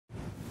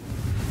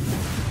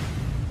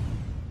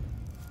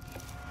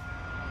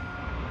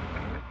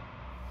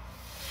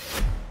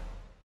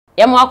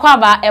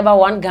Yamwakwaba eba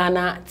one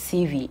Ghana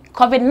TV.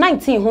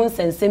 COVID-19 hun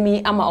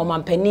sensemi ama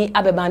omampani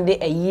abebande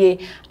eye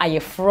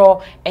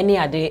ayefro eni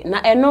ade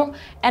na eno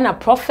ena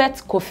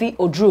Prophet Kofi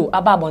Oduro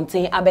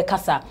ababonten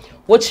abekasa.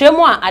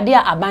 Wochiremu a ade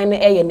a aban no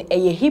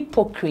eye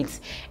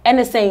hypocrites.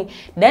 Ene saying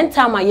den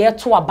time aye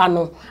to aba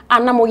no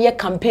anamo ye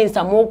campaigns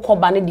amo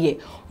koba ne de.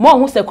 Mo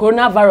hu se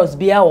coronavirus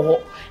bia wo ho.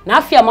 Na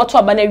afia moto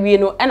aba na wie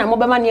no ena mo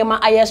bema niema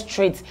aye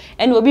straight.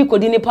 Ene obi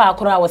kodi nipa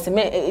akora wo se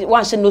me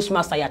wan hye nose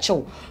mask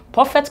ayachew.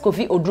 Prophet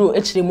Kofi Oduro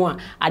echiremu a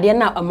ade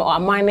na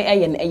aman no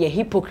eye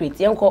hypocrite.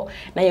 Yenko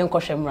na yenko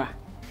hwemra.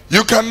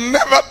 You can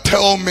never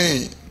tell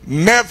me,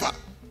 never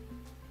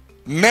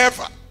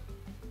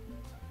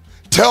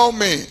tell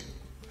me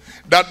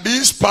that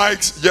these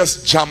spikes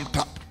just jumped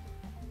up.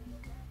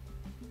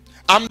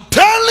 I'm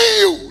telling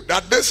you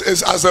that this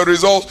is as a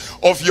result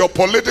of your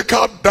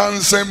political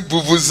dancing,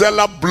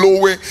 vuvuzela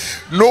blowing,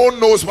 no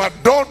nose, but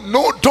don't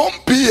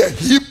be a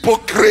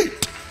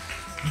hypocrite.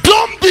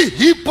 Don't be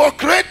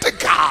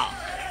hypocritical.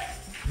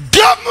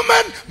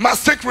 Government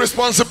must take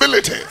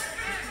responsibility.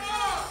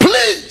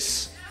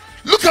 Please,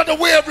 look at the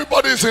way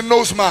everybody is in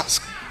nose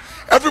mask.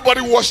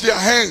 Everybody wash their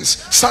hands,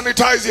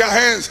 sanitize their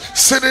hands,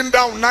 sitting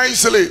down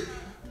nicely.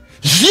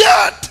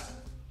 Yet,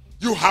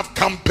 you have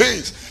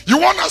campaigns. You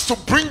want us to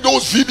bring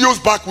those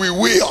videos back, we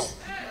will.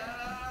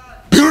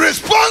 Be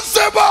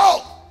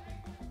responsible.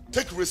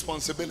 Take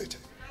responsibility.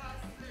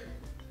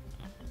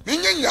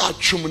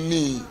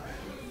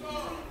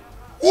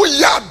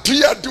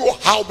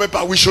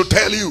 However, we should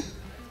tell you,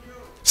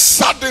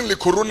 suddenly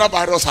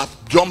coronavirus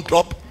have jumped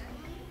up.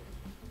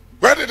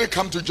 Where did it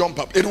come to jump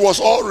up? It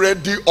was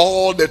already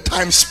all the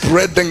time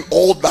spreading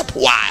all that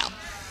while.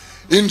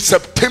 In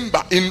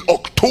September, in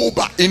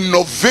October, in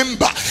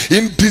November,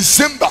 in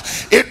December,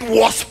 it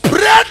was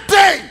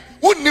spreading.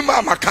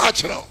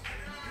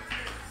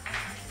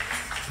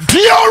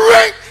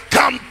 During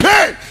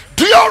campaign,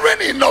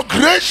 during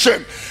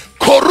inauguration,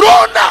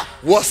 corona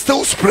was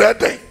still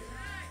spreading.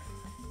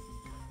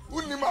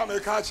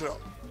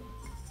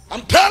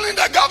 I'm telling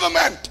the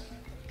government,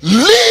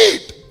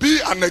 lead, be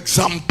an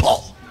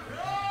example.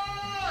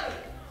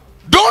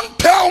 Don't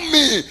tell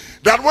me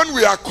that when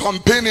we are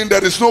campaigning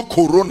there is no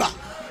corona.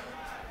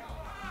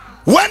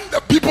 When the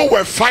people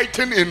were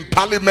fighting in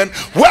parliament,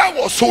 where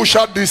was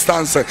social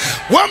distancing?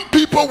 When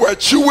people were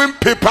chewing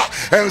paper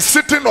and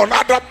sitting on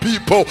other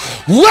people,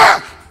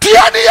 where?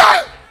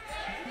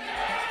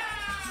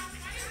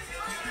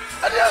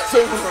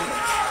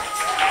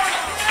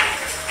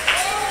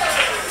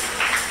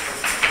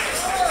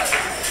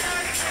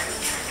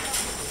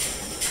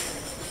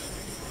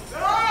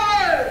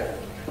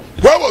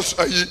 Where was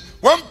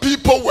when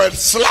people were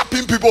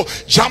slapping people,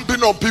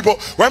 jumping on people,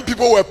 when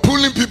people were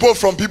pulling people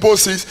from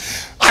people's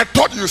seats? I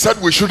thought you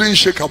said we shouldn't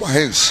shake our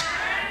hands.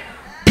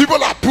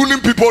 People are pulling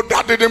people.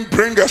 That didn't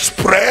bring a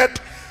spread.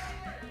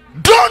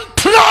 Don't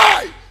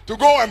try to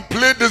go and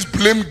play this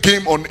blame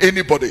game on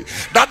anybody.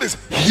 That is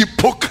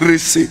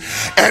hypocrisy,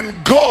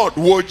 and God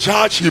will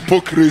judge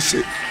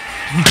hypocrisy.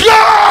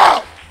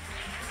 Go!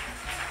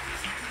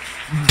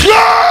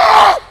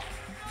 Go!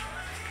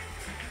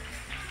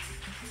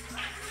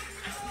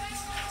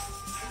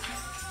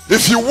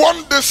 If you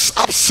want this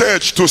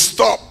upsurge to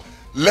stop,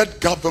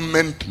 let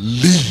government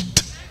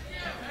lead.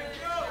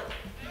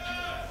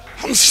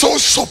 I'm so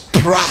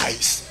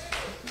surprised.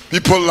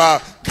 People are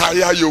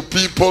Kayayo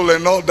people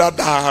and all that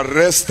are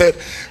arrested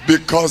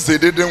because they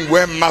didn't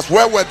wear masks.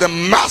 Where were the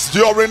masks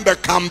during the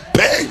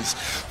campaigns?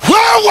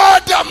 Where were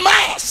the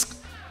masks?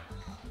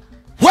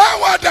 Where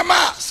were the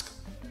masks?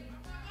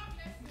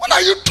 What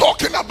are you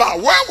talking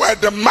about? Where were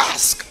the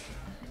masks?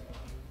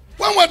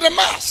 Where were the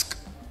masks?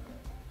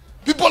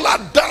 People are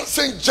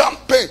dancing,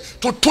 jumping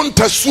to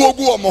Tunte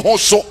Suogu or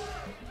Mohoso.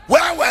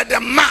 Where were the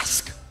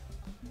masks?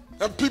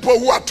 And people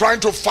who are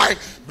trying to find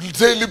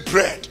daily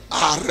bread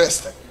are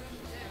arrested.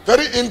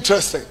 Very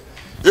interesting.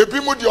 What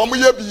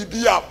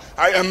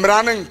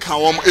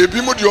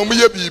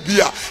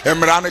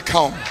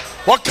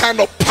kind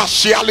of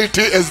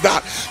partiality is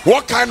that?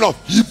 What kind of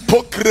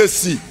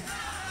hypocrisy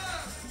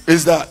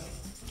is that?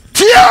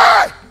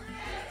 Yeah!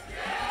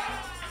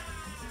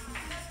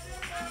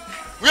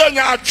 We are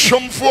not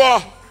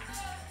chumfua.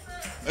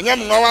 And you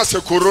know, as a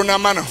corona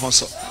man,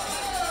 also.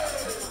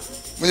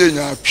 We are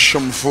not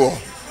chumfua.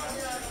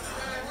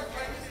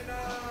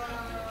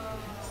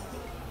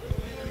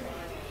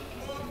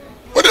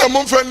 What are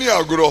you doing?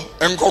 Agro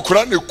and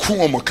Kokran the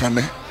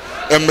Kuomokane,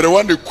 and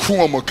Mrewan the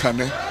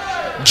Kuomokane.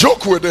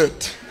 Joke with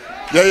it.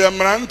 Yeah,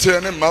 Mrante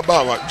and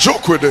Mabawa.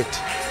 Joke with it.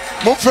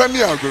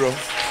 Mofani Agro.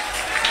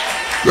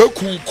 You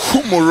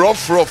kumo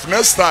rough.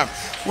 Next time,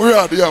 we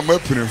are the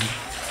Amapinim.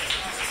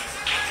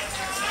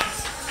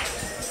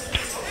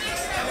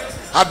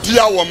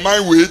 Adia wa my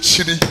way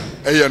chiri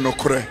eye no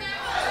kore.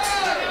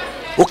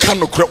 O kan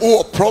no kore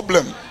o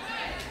problem.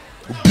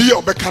 Be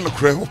o be kan no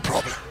kore o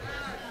problem.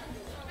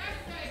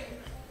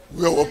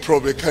 We are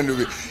problem kind of,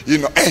 you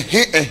know,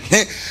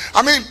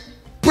 I mean,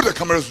 put the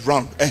cameras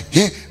round.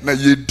 Na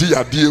ye di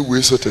adie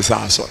we so te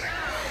sa sorry.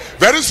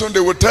 Very soon they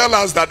will tell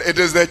us that it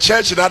is the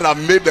church that have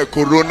made the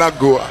corona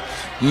go.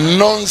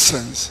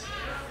 Nonsense.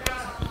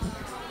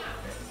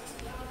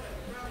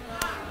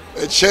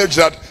 A church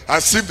that,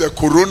 as if the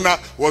corona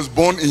was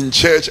born in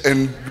church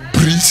and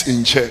breathes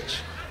in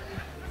church.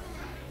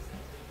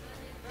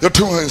 Your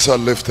two hands are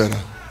lifted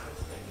up.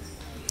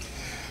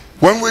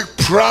 When we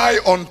cry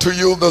unto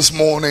you this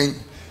morning,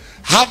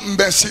 have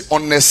mercy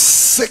on a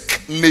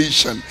sick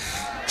nation.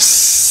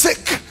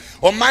 Sick.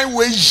 On my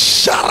way,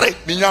 Yare,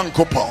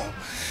 Minyankopon.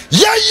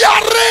 Yare,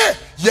 Yare.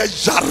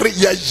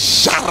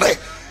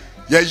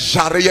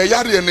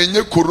 Yare,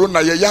 and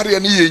corona, Yare,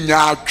 and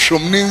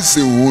Yachum,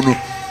 Ninsi Uno.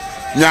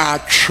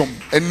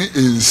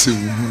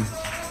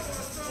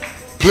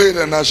 Play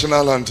the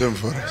national anthem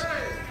for us.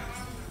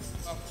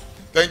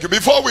 Thank you.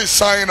 Before we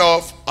sign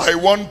off, I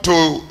want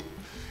to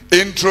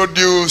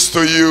introduce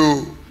to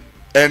you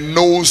a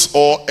nose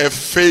or a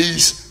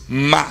face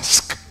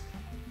mask.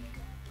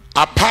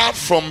 Apart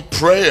from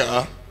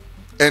prayer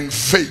and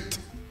faith,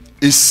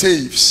 it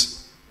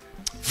saves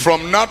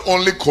from not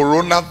only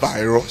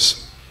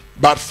coronavirus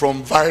but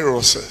from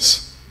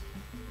viruses.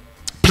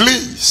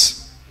 Please.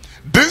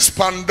 This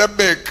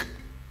pandemic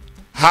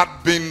had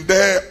been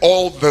there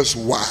all this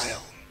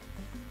while.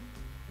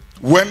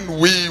 When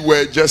we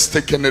were just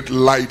taking it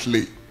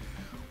lightly,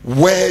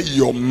 wear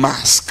your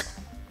mask.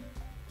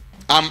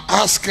 I'm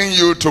asking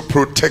you to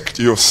protect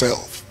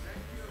yourself.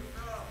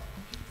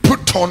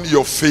 Put on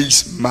your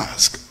face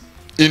mask.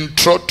 In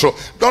trotro,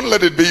 don't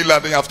let it be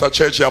like after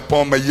church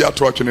Agyapong a year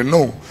to actually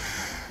no.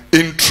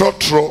 In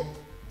trotro,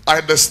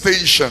 at the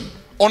station,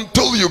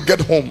 until you get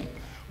home,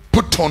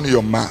 put on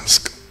your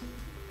mask.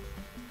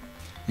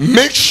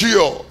 Make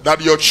sure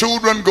that your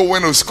children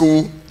going to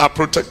school are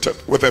protected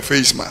with a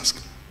face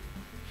mask.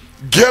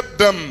 Get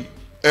them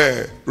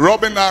a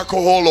rubbing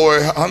alcohol or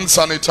a hand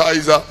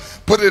sanitizer,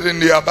 put it in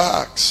their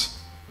bags.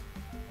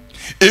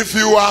 If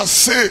you are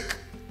sick,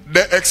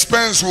 the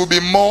expense will be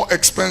more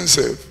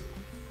expensive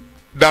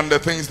than the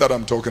things that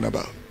I'm talking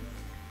about.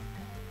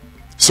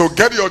 So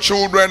get your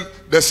children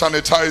the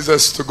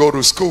sanitizers to go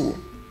to school.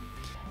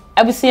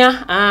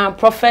 Abusia,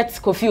 Prophet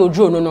Kofi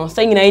Oduro no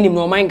saying na enim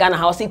no man Ghana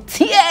house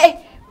tie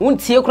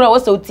untie kura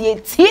was so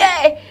tie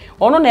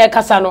ono na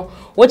ekasa no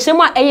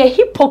wochema eye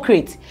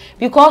hypocrite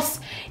because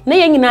na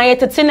yen nyina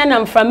yetete na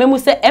mframa mu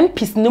se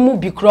MPs no mu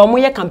bi kura mo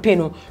ye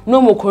campaign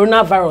no mo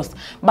coronavirus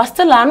but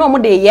still na no mo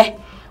de ye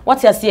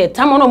what you say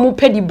time no mo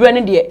pedi bre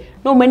ne de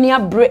no mani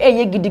abre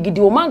eye gidigidi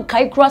o man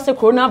kai kura se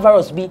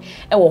coronavirus bi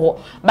e wo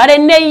ho but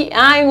nei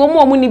an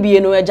wo mo ni bi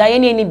no agya ye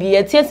ni bi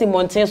ye tie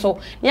simonten so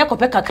ne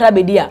yakope kakra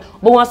bedi a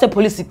bo wan se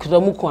police kura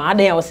mu ko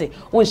adan ya wo se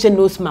won hye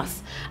nose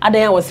mask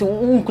adan ya wo se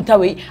unkuta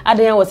we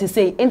adan ya wo se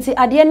say enti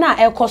ade na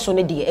e koso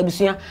ne de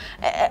ebusua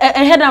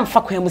head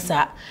fa kwa mu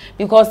sa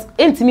because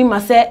entimi ma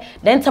se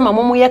den time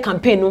mo ye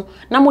campaign no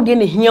na mo de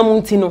ne hia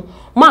mu nti no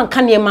man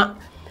ka ne ma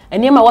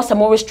enema was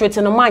more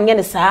restricted no man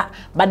ne saa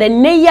but the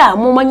neya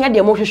mo manya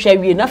de mo hwehwe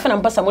awie na fa na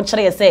mpasa mo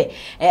kire ye se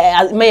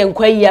maye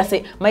nkwa yi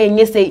ase maye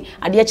nye se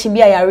ade achi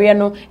bia yare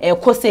no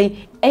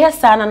kosei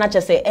saa na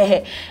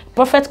chese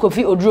Prophet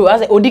Kofi Oduro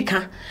as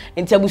odika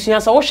enti abusua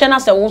so wo hwe na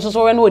se wo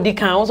so we na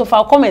odika wo so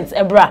fa comment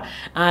ebra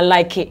and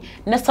like it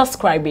na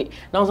subscribe it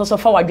na wo so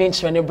fa wadwen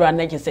kire ne bra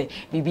na kese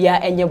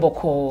bibia enye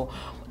boko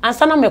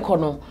ansa na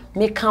mekono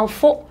me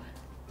kanfo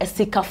a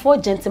sikafo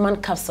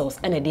gentleman capsules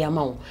and a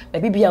diamond.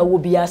 Baby be a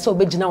wobia so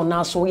be now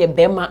now so ye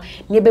bema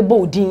near be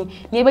bodin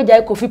near be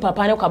jai coffee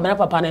papa no cabana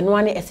papa and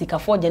one a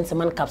sikafo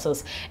gentleman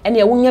capsules and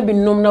ye won't be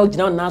nom now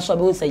now so I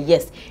won't say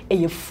yes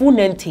a full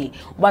nenti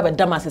why the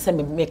damas say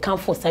me come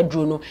for side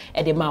drono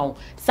at the mount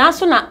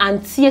sansona and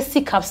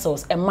TSC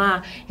capsules and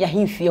ma ya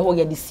him fear ho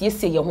ye the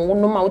CSC your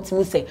home no mount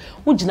mu say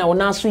would now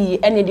now so ye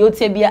and the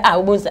otebia I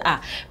won't say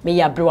me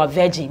ya brew a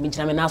virgin me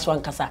jam na so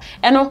ankasa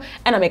eno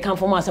and I may come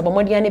for myself but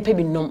modi ane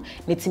pebi nom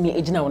me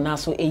ejina wona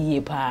so eye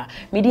pa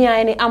media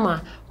ene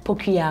ama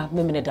pokia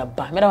memene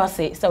daba meda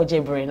wase se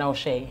ojebre na wo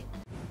hwe